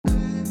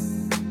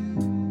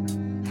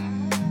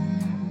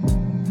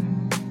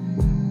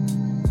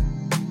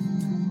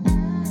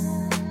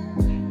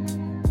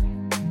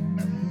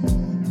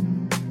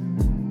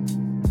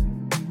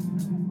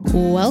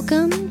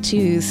Welcome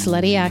to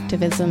Slutty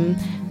Activism,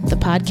 the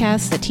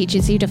podcast that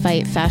teaches you to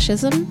fight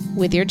fascism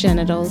with your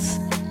genitals.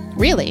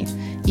 Really,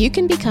 you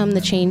can become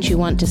the change you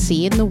want to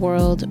see in the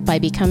world by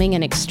becoming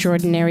an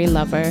extraordinary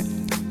lover.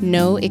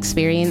 No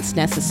experience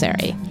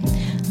necessary.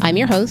 I'm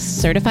your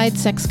host, certified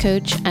sex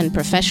coach, and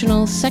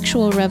professional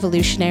sexual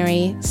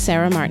revolutionary,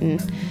 Sarah Martin.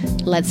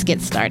 Let's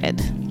get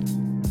started.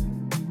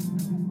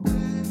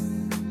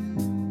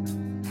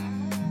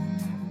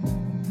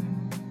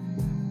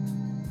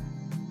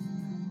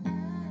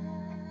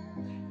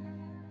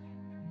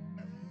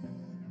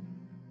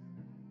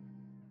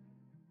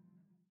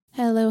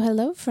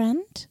 Hello,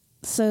 friend.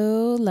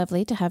 So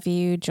lovely to have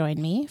you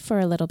join me for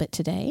a little bit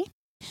today.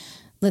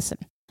 Listen,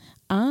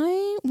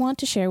 I want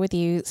to share with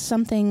you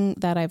something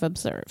that I've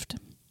observed.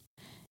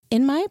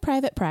 In my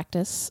private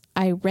practice,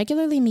 I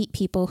regularly meet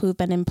people who've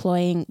been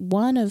employing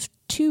one of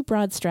two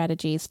broad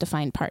strategies to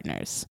find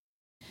partners.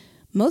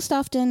 Most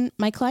often,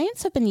 my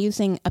clients have been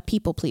using a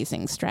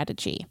people-pleasing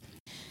strategy.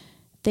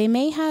 They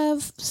may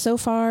have so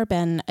far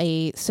been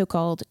a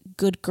so-called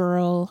good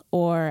girl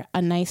or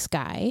a nice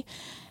guy,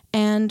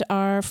 and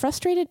are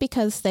frustrated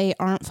because they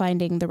aren't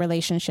finding the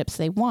relationships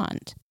they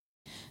want.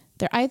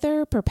 They're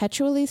either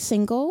perpetually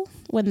single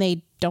when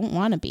they don't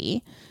want to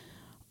be,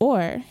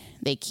 or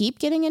they keep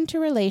getting into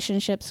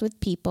relationships with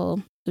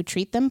people who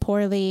treat them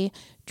poorly,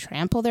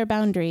 trample their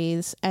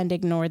boundaries, and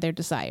ignore their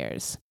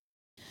desires.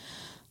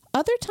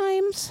 Other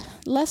times,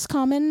 less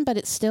common, but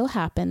it still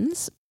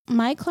happens,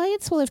 my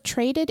clients will have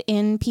traded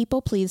in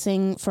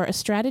people-pleasing for a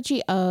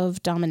strategy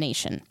of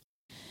domination.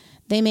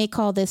 They may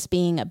call this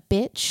being a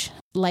bitch,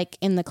 like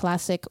in the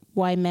classic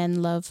Why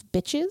Men Love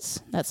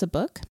Bitches, that's a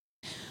book,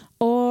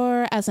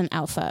 or as an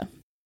alpha.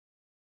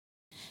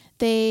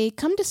 They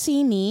come to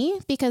see me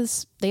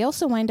because they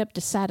also wind up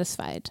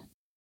dissatisfied.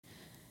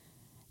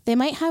 They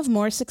might have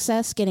more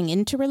success getting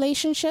into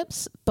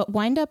relationships, but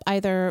wind up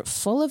either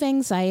full of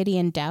anxiety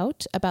and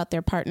doubt about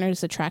their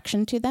partner's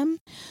attraction to them,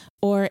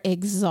 or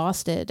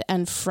exhausted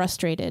and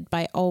frustrated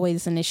by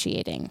always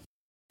initiating.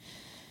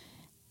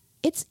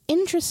 It's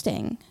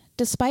interesting.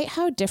 Despite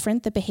how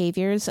different the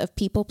behaviors of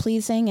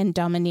people-pleasing and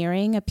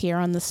domineering appear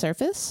on the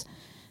surface,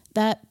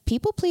 that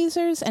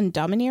people-pleasers and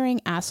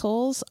domineering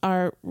assholes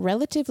are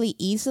relatively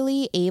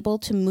easily able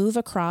to move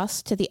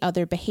across to the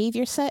other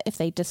behavior set if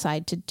they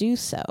decide to do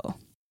so.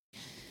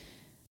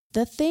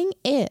 The thing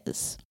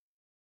is,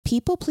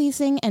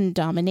 people-pleasing and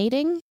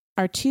dominating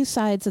are two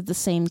sides of the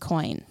same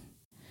coin.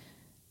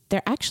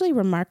 They're actually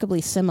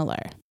remarkably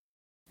similar.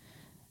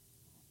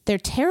 They're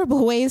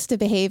terrible ways to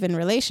behave in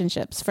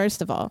relationships,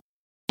 first of all.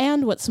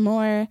 And what's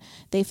more,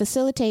 they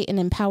facilitate and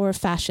empower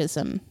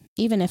fascism,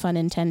 even if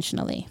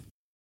unintentionally.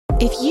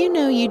 If you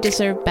know you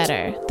deserve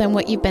better than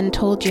what you've been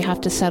told you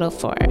have to settle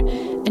for,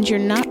 and you're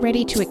not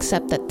ready to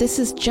accept that this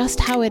is just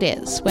how it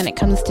is when it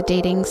comes to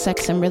dating,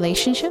 sex, and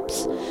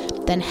relationships,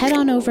 then head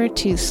on over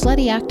to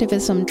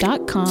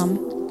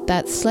sluttyactivism.com,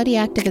 that's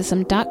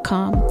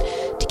sluttyactivism.com,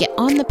 to get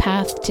on the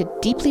path to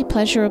deeply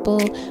pleasurable,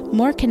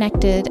 more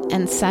connected,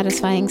 and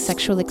satisfying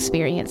sexual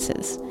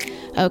experiences.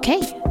 Okay,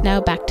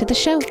 now back to the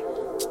show.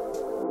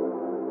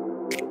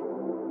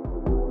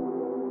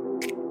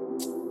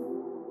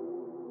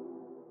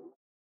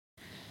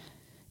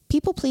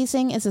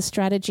 People-pleasing is a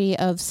strategy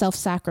of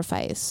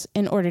self-sacrifice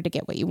in order to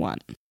get what you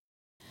want.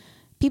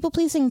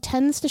 People-pleasing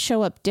tends to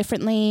show up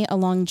differently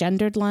along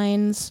gendered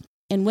lines.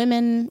 In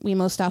women, we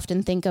most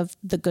often think of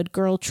the good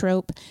girl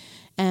trope,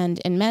 and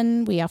in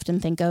men, we often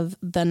think of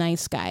the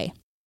nice guy.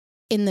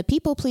 In the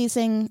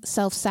people-pleasing,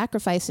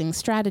 self-sacrificing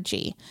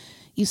strategy,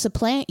 you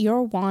supplant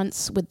your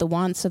wants with the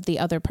wants of the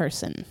other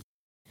person.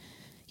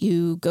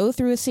 You go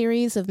through a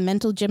series of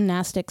mental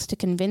gymnastics to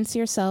convince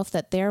yourself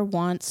that their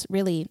wants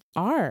really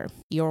are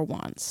your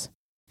wants.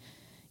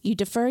 You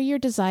defer your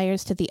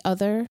desires to the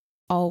other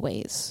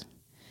always.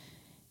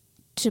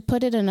 To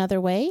put it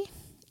another way,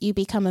 you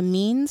become a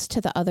means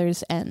to the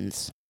other's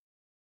ends.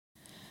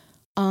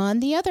 On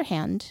the other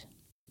hand,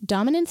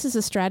 dominance is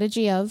a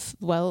strategy of,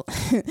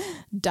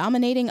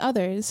 dominating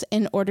others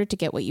in order to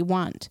get what you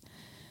want.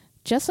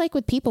 Just like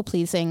with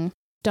people-pleasing,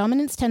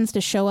 dominance tends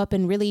to show up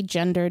in really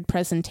gendered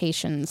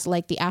presentations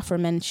like the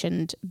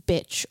aforementioned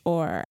bitch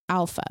or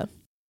alpha.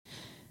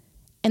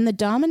 In the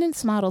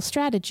dominance model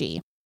strategy,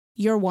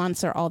 your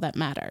wants are all that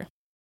matter.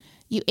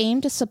 You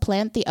aim to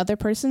supplant the other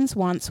person's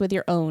wants with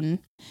your own,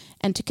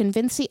 and to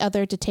convince the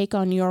other to take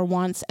on your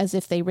wants as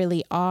if they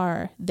really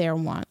are their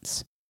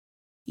wants.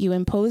 You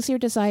impose your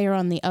desire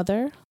on the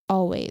other,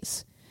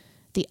 always.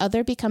 The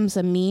other becomes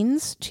a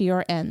means to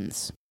your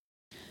ends.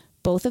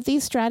 Both of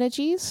these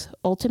strategies,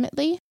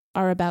 ultimately,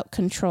 are about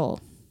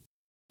control.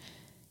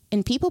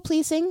 In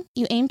people-pleasing,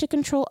 you aim to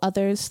control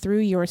others through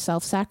your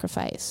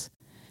self-sacrifice.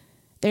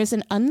 There's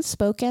an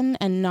unspoken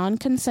and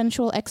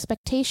non-consensual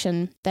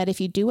expectation that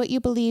if you do what you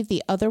believe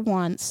the other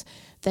wants,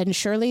 then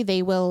surely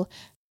they will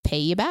pay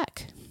you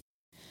back.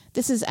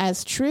 This is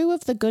as true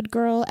of the good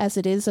girl as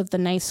it is of the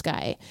nice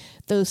guy,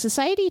 though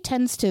society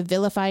tends to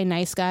vilify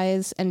nice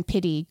guys and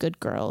pity good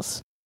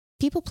girls.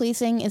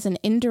 People-pleasing is an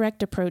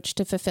indirect approach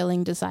to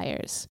fulfilling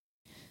desires.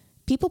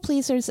 People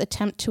pleasers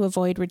attempt to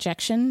avoid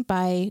rejection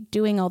by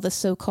doing all the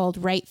so-called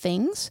right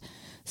things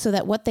so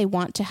that what they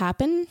want to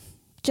happen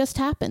just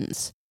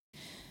happens.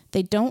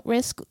 They don't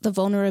risk the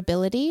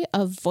vulnerability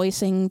of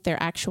voicing their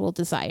actual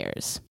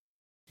desires.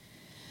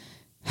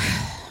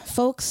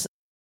 Folks,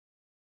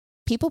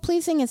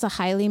 people-pleasing is a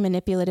highly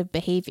manipulative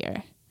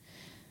behavior.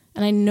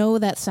 And I know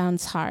that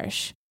sounds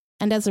harsh.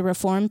 And as a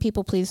reformed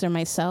people-pleaser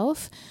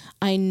myself,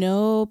 I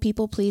know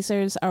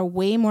people-pleasers are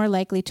way more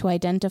likely to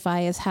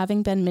identify as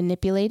having been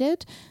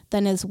manipulated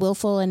than as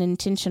willful and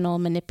intentional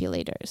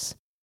manipulators.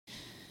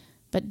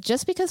 But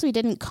just because we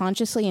didn't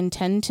consciously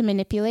intend to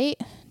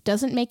manipulate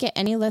doesn't make it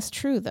any less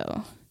true,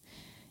 though.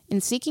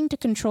 In seeking to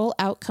control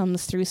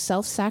outcomes through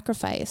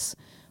self-sacrifice,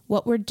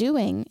 what we're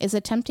doing is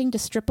attempting to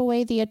strip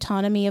away the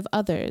autonomy of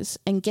others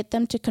and get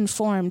them to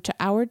conform to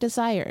our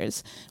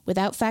desires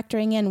without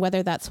factoring in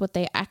whether that's what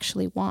they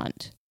actually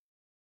want.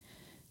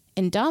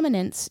 In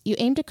dominance, you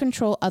aim to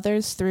control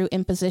others through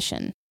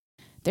imposition.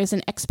 There's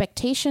an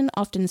expectation,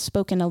 often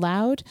spoken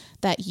aloud,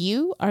 that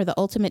you are the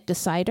ultimate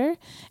decider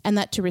and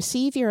that to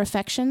receive your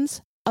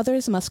affections,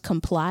 others must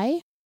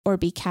comply or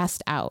be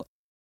cast out.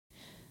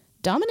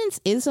 Dominance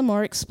is a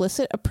more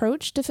explicit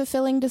approach to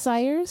fulfilling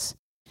desires.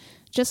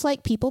 Just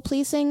like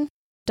people-pleasing,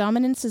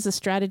 dominance is a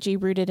strategy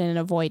rooted in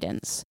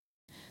avoidance.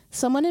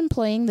 Someone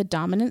employing the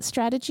dominant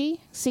strategy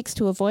seeks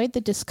to avoid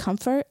the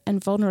discomfort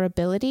and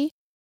vulnerability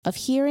of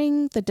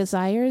hearing the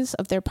desires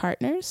of their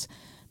partners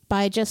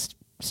by just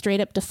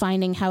straight up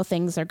defining how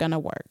things are going to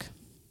work.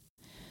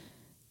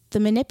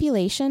 The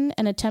manipulation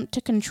and attempt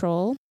to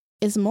control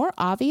is more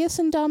obvious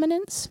in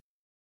dominance,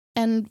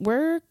 and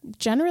we're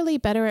generally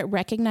better at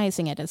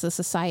recognizing it as a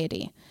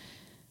society.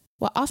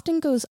 What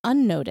often goes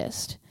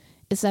unnoticed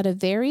is that a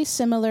very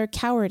similar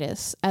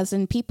cowardice as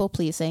in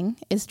people-pleasing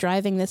is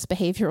driving this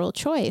behavioral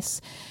choice,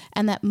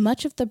 and that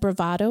much of the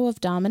bravado of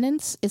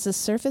dominance is a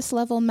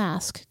surface-level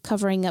mask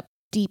covering up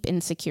deep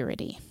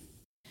insecurity.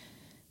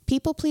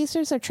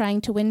 People-pleasers are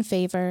trying to win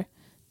favor,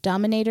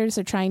 dominators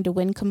are trying to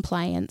win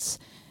compliance,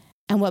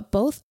 and what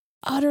both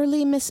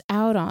utterly miss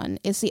out on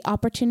is the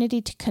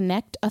opportunity to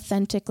connect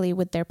authentically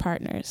with their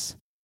partners.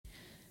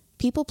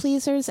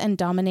 People-pleasers and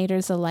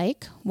dominators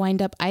alike wind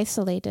up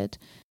isolated,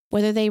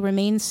 whether they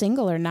remain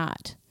single or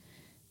not.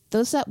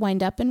 Those that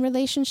wind up in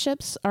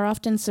relationships are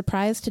often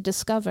surprised to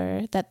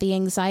discover that the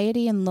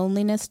anxiety and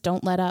loneliness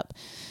don't let up,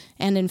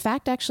 and in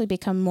fact actually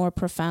become more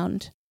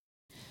profound.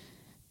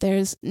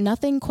 There's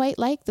nothing quite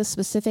like the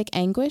specific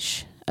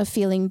anguish of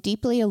feeling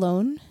deeply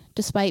alone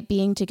despite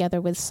being together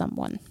with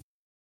someone.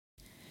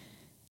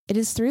 It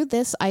is through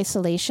this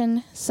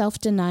isolation,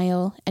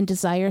 self-denial, and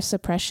desire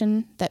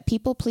suppression that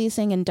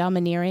people-pleasing and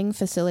domineering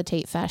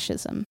facilitate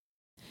fascism.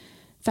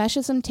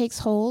 Fascism takes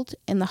hold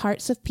in the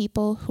hearts of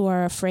people who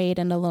are afraid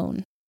and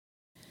alone.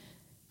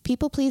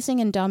 People-pleasing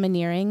and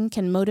domineering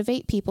can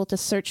motivate people to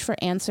search for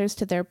answers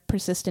to their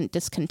persistent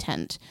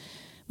discontent,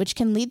 which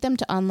can lead them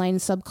to online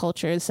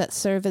subcultures that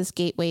serve as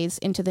gateways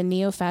into the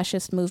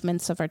neo-fascist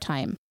movements of our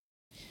time.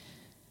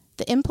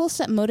 The impulse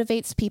that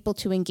motivates people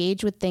to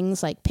engage with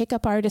things like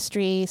pickup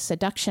artistry,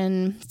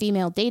 seduction,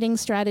 female dating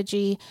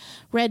strategy,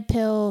 red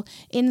pill,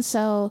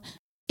 incel,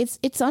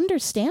 it's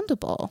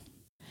understandable.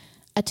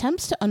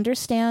 Attempts to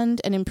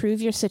understand and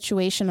improve your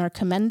situation are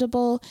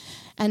commendable,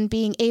 and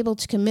being able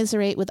to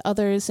commiserate with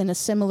others in a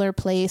similar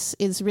place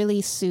is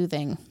really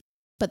soothing.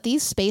 But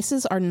these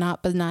spaces are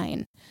not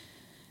benign.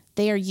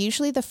 They are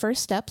usually the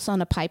first steps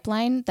on a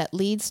pipeline that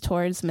leads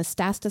towards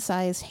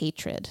metastasized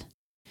hatred.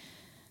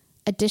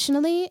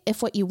 Additionally,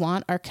 if what you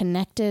want are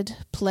connected,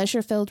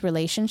 pleasure-filled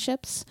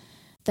relationships,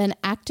 then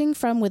acting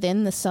from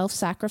within the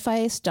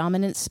self-sacrifice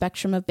dominant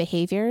spectrum of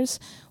behaviors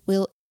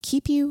will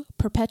keep you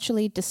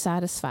perpetually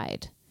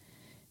dissatisfied.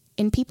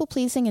 In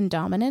people-pleasing and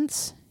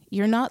dominance,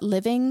 you're not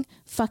living,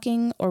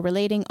 fucking, or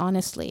relating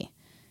honestly.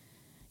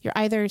 You're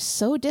either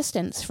so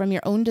distant from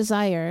your own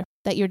desire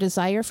that your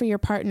desire for your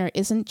partner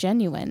isn't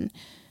genuine,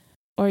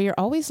 or you're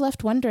always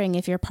left wondering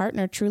if your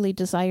partner truly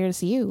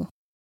desires you.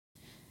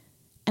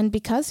 And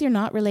because you're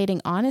not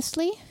relating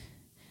honestly,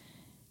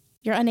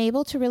 you're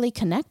unable to really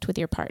connect with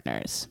your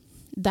partners.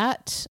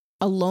 That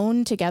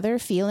alone together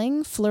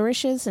feeling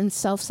flourishes in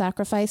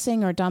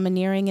self-sacrificing or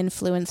domineering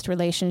influenced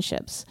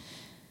relationships.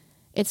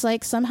 It's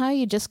like somehow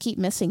you just keep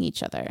missing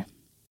each other.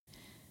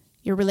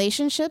 Your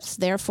relationships,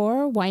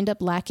 therefore, wind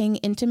up lacking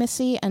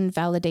intimacy and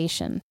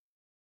validation.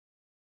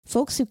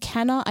 Folks who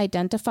cannot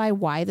identify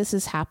why this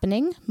is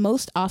happening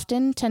most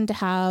often tend to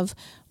have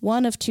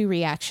one of two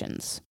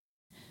reactions.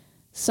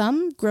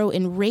 Some grow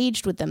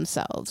enraged with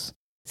themselves,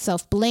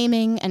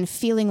 self-blaming and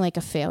feeling like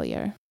a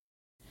failure.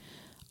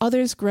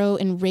 Others grow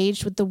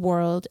enraged with the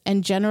world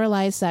and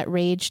generalize that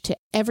rage to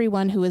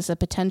everyone who is a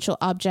potential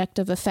object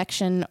of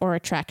affection or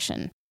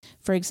attraction.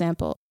 For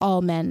example,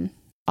 all men,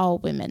 all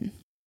women.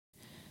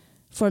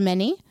 For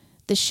many,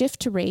 the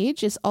shift to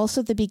rage is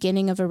also the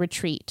beginning of a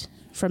retreat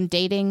from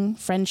dating,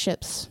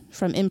 friendships,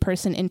 from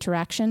in-person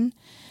interaction,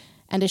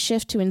 and a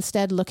shift to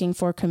instead looking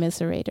for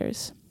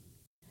commiserators.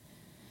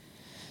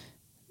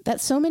 That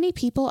so many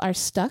people are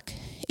stuck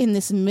in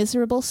this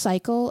miserable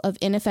cycle of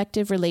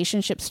ineffective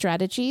relationship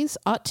strategies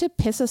ought to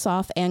piss us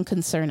off and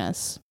concern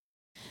us.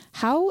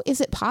 How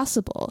is it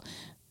possible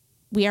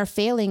we are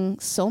failing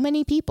so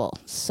many people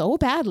so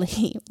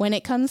badly when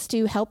it comes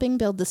to helping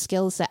build the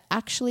skills that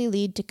actually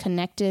lead to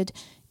connected,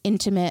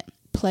 intimate,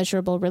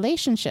 pleasurable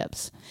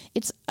relationships?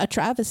 It's a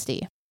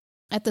travesty.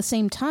 At the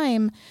same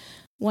time,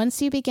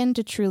 once you begin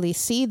to truly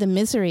see the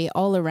misery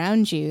all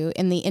around you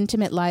in the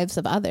intimate lives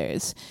of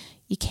others,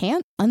 you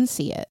can't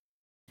unsee it.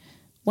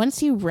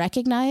 Once you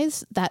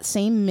recognize that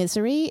same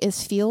misery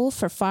is fuel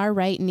for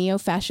far-right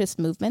neo-fascist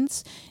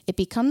movements, it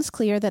becomes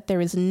clear that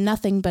there is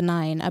nothing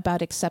benign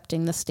about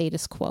accepting the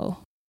status quo.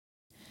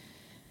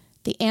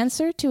 The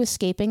answer to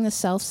escaping the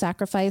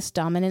self-sacrifice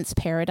dominance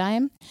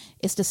paradigm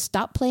is to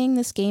stop playing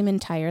this game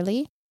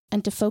entirely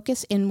and to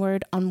focus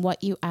inward on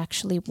what you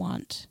actually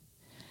want.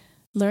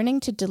 Learning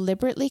to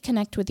deliberately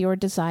connect with your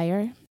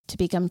desire, to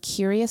become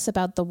curious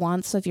about the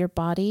wants of your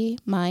body,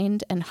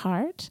 mind, and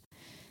heart,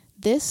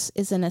 this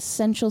is an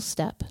essential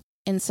step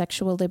in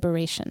sexual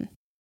liberation.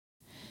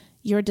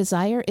 Your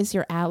desire is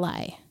your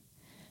ally.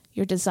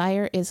 Your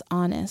desire is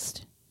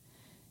honest.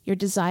 Your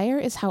desire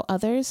is how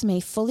others may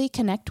fully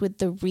connect with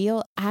the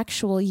real,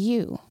 actual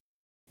you.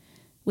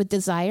 With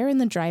desire in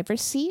the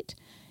driver's seat,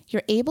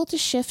 you're able to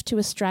shift to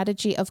a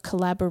strategy of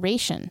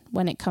collaboration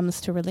when it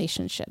comes to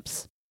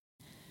relationships.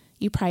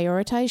 You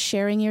prioritize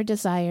sharing your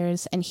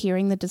desires and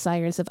hearing the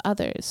desires of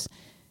others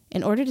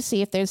in order to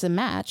see if there's a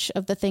match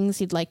of the things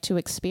you'd like to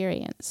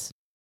experience.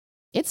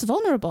 It's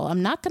vulnerable,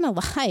 I'm not going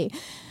to lie.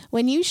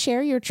 When you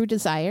share your true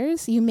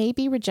desires, you may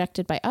be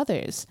rejected by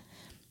others.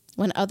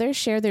 When others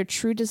share their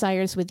true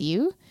desires with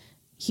you,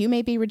 you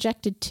may be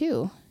rejected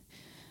too.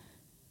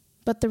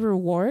 But the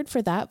reward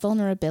for that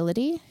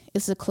vulnerability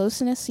is the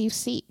closeness you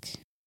seek.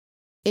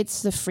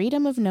 It's the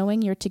freedom of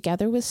knowing you're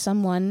together with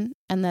someone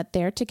and that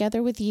they're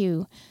together with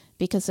you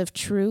because of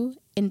true,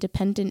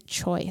 independent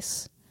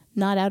choice,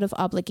 not out of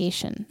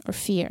obligation or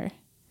fear.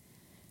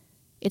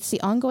 It's the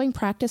ongoing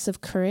practice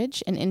of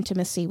courage and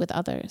intimacy with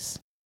others.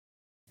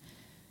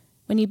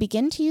 When you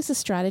begin to use a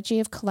strategy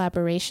of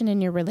collaboration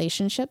in your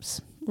relationships,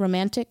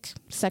 romantic,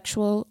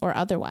 sexual, or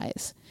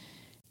otherwise,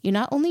 you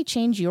not only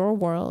change your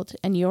world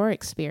and your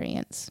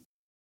experience,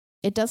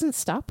 it doesn't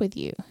stop with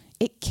you.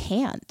 It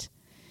can't.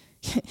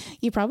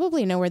 You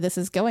probably know where this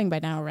is going by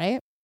now, right?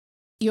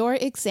 Your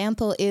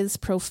example is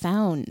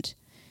profound.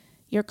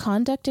 Your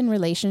conduct in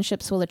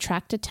relationships will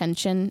attract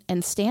attention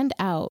and stand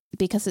out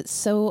because it's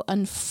so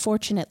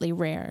unfortunately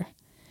rare.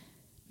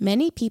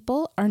 Many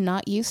people are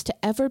not used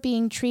to ever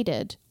being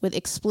treated with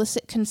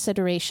explicit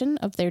consideration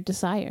of their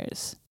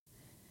desires.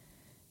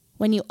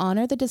 When you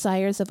honor the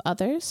desires of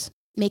others,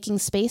 making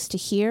space to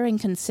hear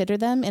and consider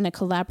them in a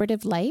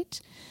collaborative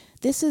light,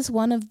 this is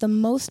one of the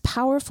most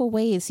powerful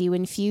ways you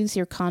infuse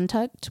your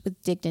conduct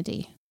with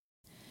dignity.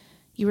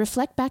 You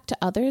reflect back to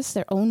others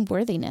their own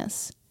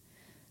worthiness.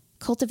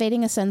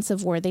 Cultivating a sense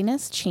of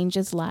worthiness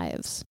changes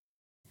lives.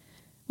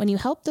 When you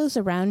help those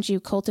around you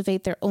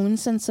cultivate their own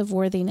sense of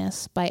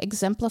worthiness by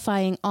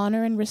exemplifying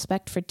honor and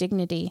respect for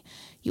dignity,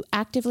 you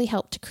actively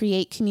help to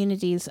create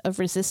communities of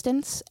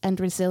resistance and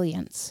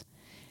resilience.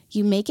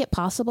 You make it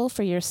possible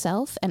for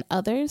yourself and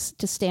others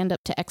to stand up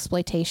to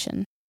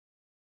exploitation.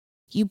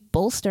 You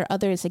bolster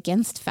others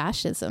against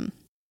fascism.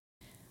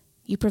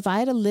 You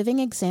provide a living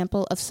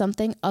example of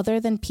something other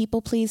than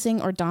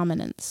people-pleasing or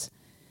dominance.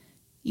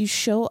 You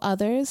show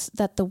others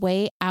that the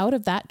way out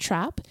of that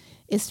trap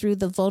is through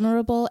the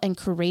vulnerable and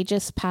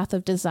courageous path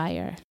of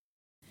desire.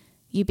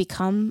 You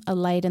become a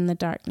light in the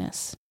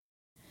darkness.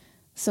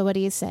 So what do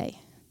you say?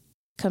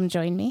 Come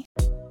join me?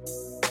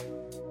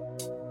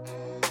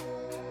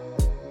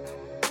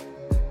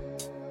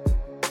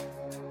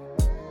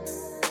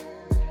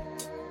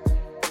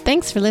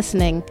 Thanks for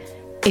listening.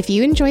 If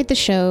you enjoyed the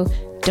show,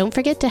 don't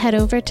forget to head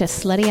over to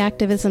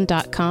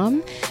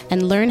sluttyactivism.com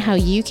and learn how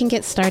you can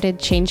get started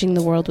changing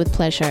the world with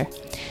pleasure.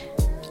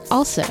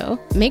 Also,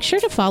 make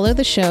sure to follow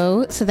the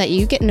show so that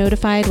you get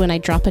notified when I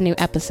drop a new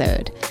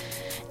episode.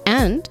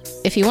 And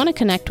if you want to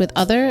connect with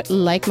other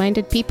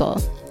like-minded people,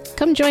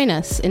 come join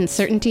us in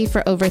Certainty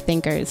for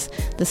Overthinkers,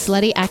 the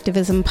Slutty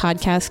Activism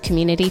Podcast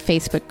Community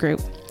Facebook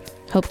group.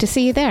 Hope to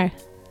see you there.